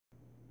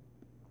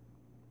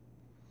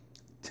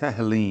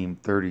Tehillim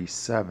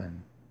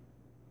 37,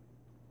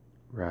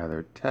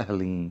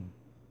 Tehillim,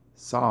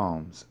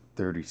 Psalms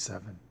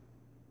 37.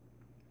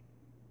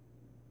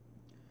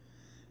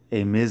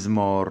 A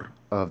Mizmor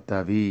of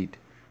David.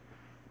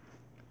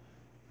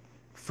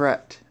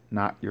 Fret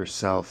not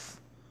yourself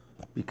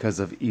because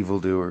of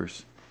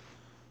evildoers,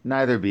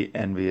 neither be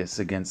envious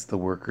against the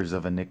workers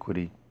of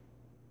iniquity.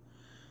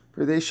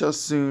 For they shall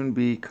soon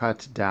be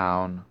cut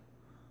down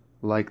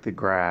like the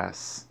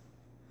grass,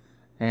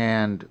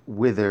 and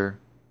wither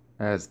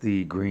as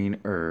the green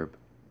herb.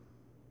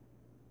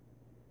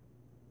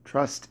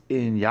 Trust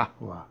in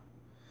Yahweh,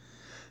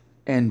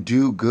 and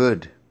do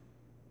good.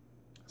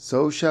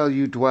 So shall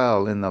you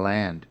dwell in the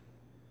land,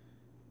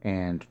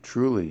 and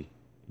truly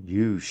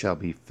you shall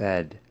be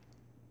fed.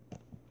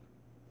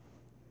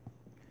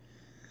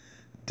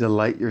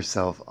 Delight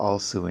yourself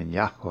also in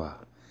Yahweh,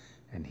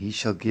 and he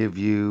shall give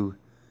you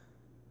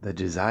the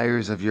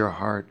desires of your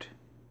heart.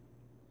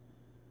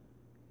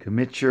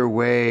 Commit your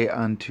way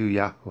unto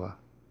Yahweh.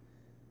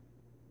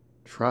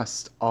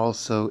 Trust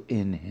also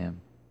in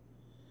him,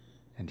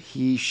 and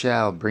he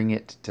shall bring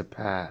it to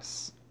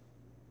pass.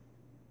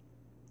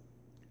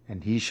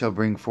 And he shall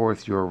bring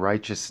forth your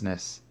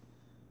righteousness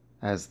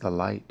as the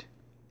light,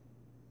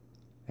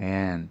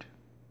 and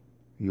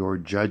your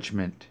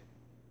judgment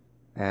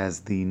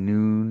as the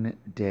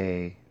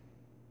noonday.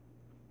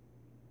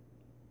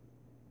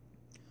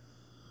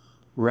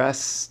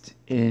 Rest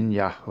in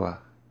Yahweh,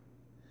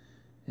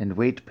 and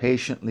wait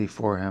patiently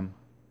for him.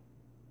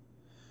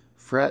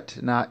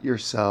 Fret not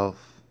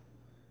yourself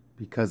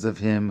because of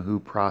him who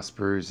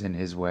prospers in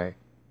his way,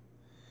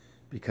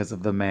 because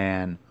of the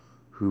man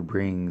who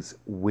brings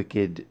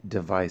wicked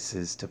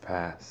devices to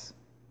pass.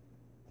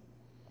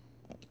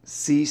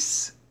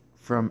 Cease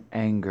from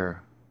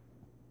anger,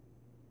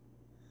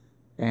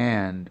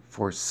 and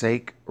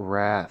forsake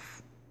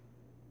wrath.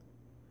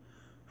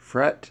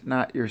 Fret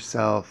not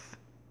yourself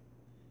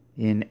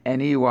in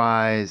any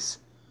wise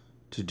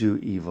to do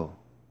evil.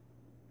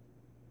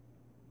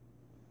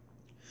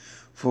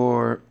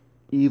 For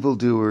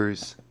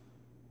evildoers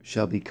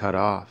shall be cut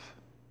off,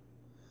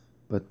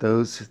 but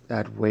those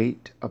that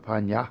wait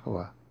upon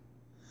Yahweh,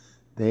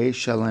 they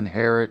shall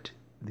inherit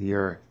the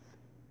earth.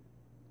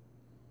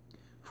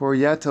 For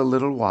yet a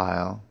little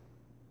while,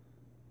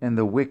 and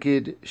the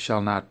wicked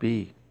shall not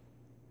be.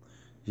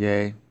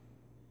 Yea,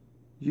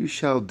 you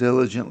shall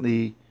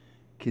diligently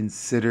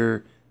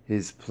consider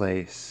his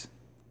place,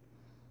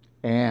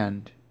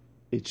 and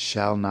it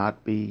shall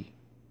not be.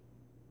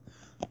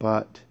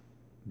 But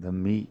the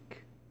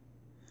meek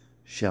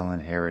shall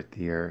inherit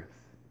the earth,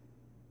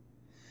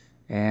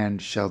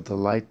 and shall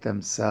delight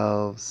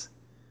themselves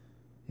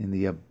in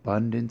the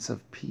abundance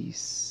of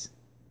peace.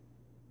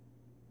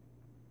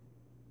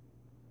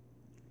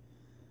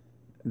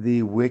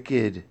 The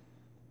wicked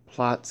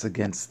plots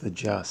against the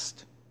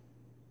just,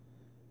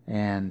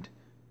 and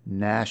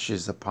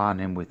gnashes upon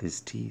him with his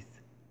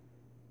teeth.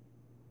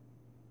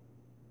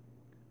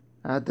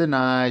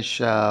 Adonai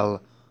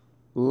shall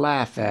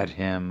laugh at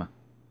him,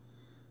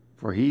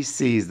 for he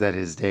sees that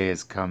his day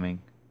is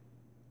coming.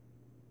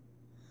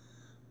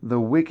 The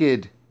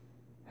wicked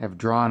have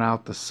drawn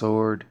out the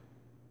sword,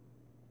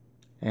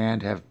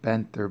 and have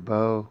bent their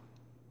bow,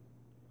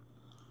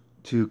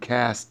 to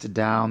cast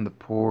down the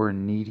poor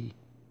and needy,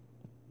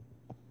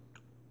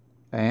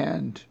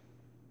 and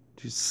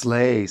to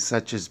slay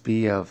such as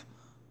be of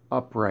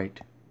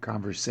upright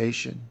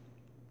conversation.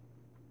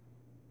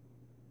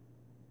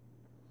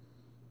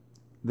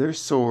 Their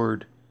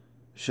sword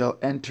shall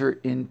enter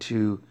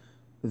into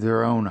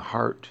their own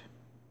heart,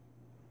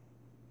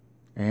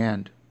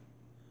 and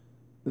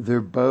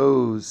their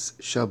bows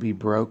shall be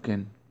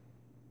broken.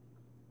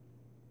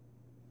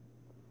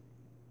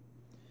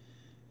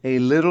 A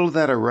little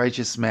that a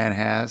righteous man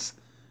has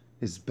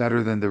is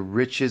better than the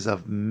riches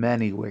of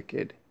many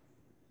wicked.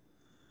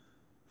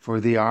 For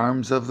the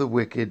arms of the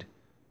wicked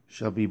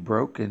shall be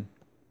broken,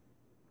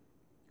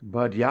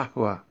 but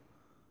Yahweh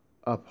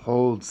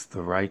upholds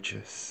the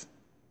righteous.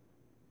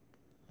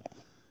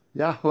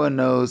 Yahweh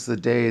knows the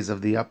days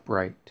of the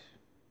upright,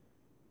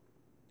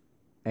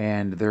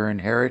 and their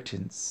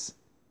inheritance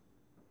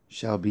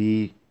shall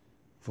be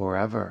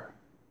forever.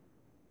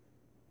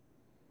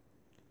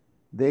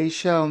 They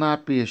shall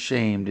not be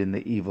ashamed in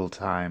the evil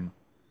time,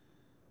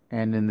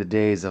 and in the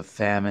days of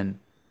famine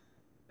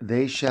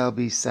they shall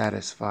be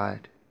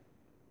satisfied.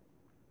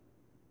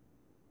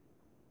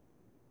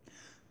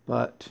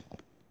 But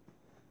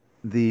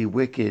the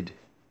wicked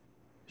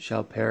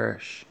shall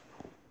perish,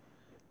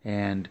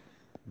 and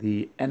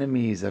the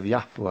enemies of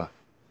Yahweh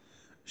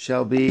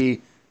shall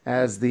be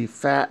as the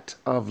fat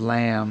of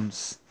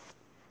lambs.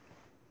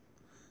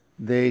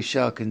 They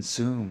shall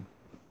consume.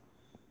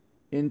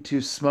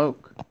 Into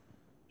smoke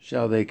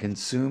shall they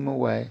consume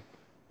away.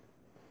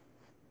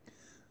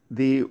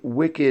 The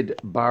wicked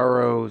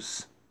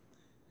borrows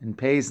and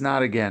pays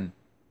not again,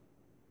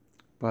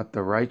 but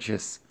the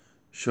righteous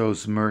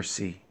shows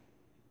mercy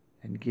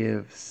and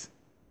gives.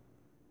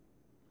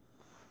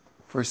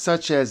 For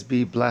such as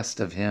be blessed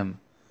of him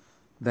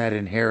that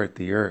inherit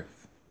the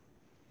earth,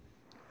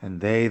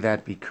 and they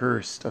that be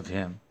cursed of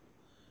him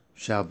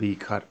shall be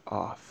cut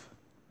off.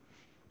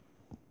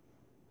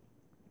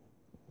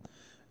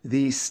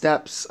 The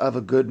steps of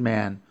a good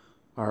man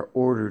are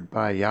ordered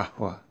by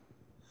Yahweh,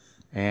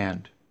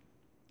 and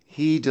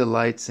he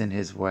delights in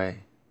his way.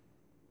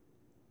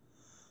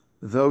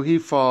 Though he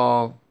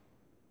fall,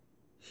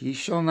 he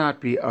shall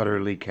not be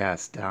utterly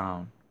cast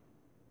down,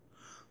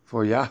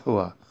 for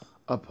Yahweh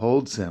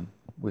upholds him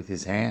with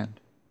his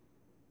hand.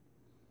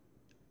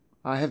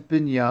 I have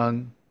been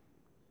young,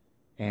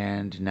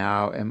 and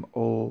now am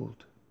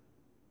old,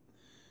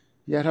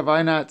 yet have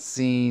I not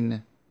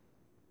seen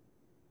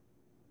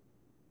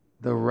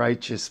the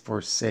righteous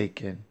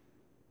forsaken,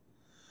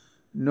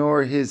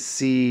 nor his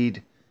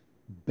seed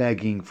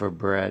begging for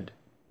bread.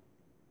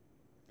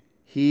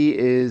 He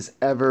is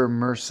ever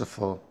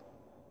merciful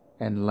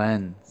and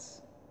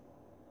lends,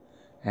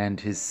 and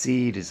his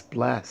seed is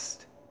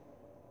blessed.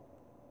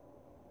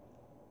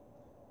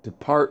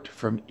 Depart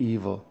from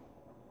evil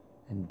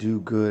and do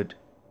good,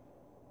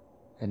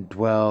 and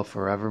dwell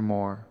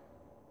forevermore.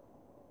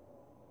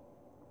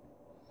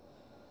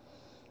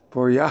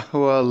 For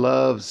Yahweh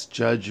loves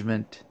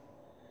judgment,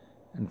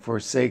 and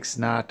forsakes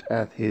not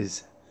at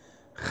his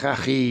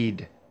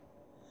chachid.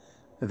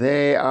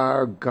 They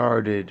are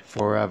guarded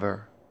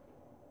forever.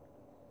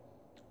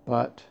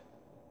 But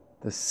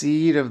the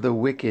seed of the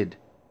wicked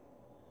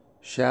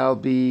shall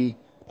be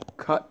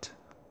cut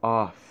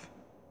off.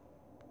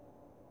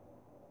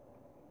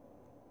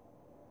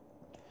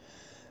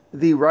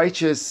 The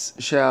righteous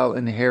shall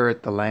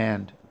inherit the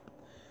land,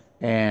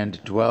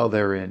 and dwell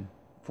therein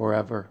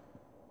forever.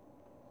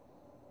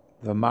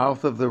 The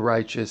mouth of the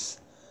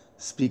righteous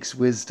speaks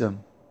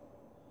wisdom,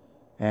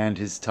 and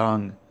his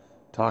tongue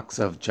talks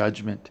of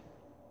judgment.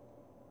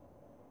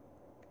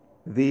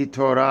 The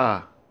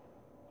Torah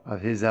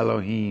of his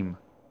Elohim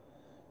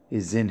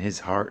is in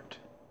his heart.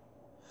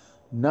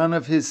 None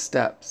of his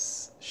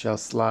steps shall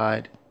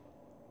slide.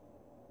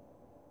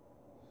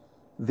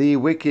 The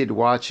wicked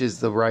watches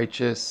the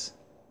righteous,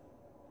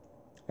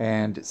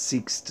 and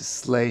seeks to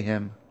slay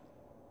him.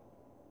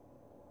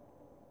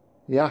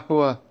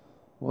 Yahweh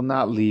will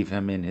not leave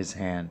him in his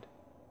hand,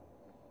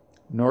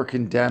 nor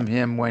condemn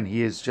him when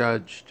he is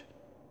judged.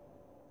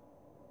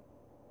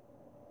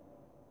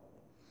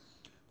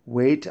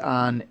 Wait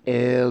on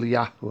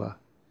Yahweh,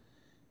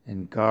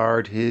 and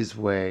guard his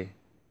way,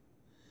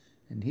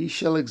 and he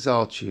shall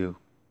exalt you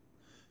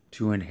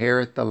to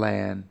inherit the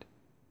land.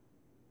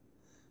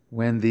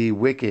 When the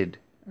wicked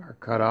are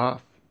cut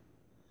off,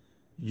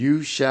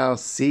 you shall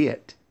see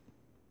it.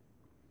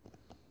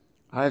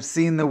 I have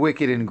seen the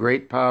wicked in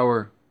great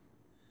power,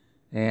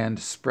 and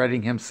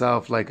spreading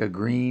himself like a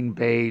green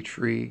bay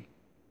tree.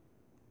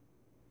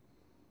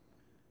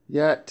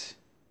 Yet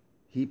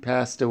he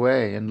passed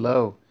away, and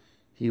lo,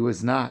 he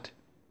was not.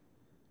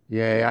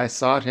 Yea, I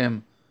sought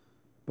him,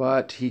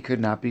 but he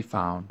could not be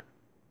found.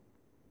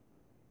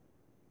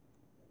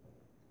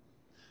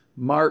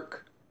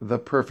 Mark the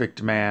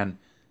perfect man,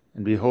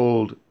 and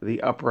behold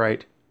the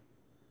upright,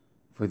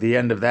 for the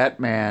end of that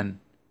man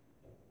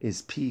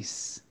is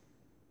peace.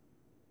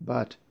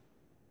 But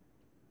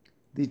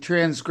the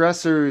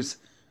transgressors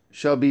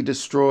shall be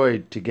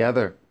destroyed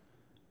together,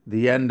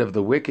 the end of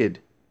the wicked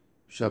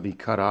shall be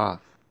cut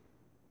off.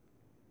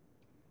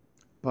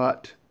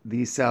 But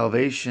the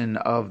salvation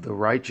of the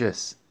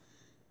righteous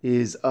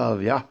is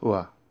of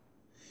Yahweh.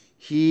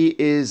 He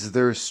is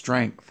their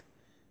strength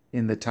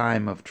in the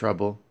time of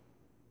trouble.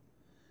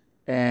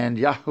 And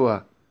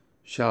Yahweh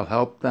shall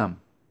help them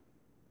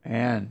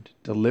and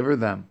deliver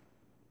them.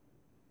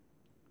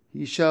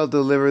 He shall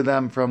deliver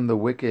them from the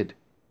wicked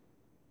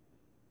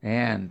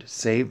and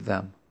save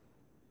them,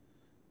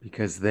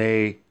 because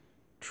they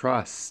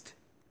trust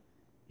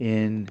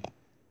in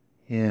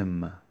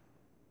him.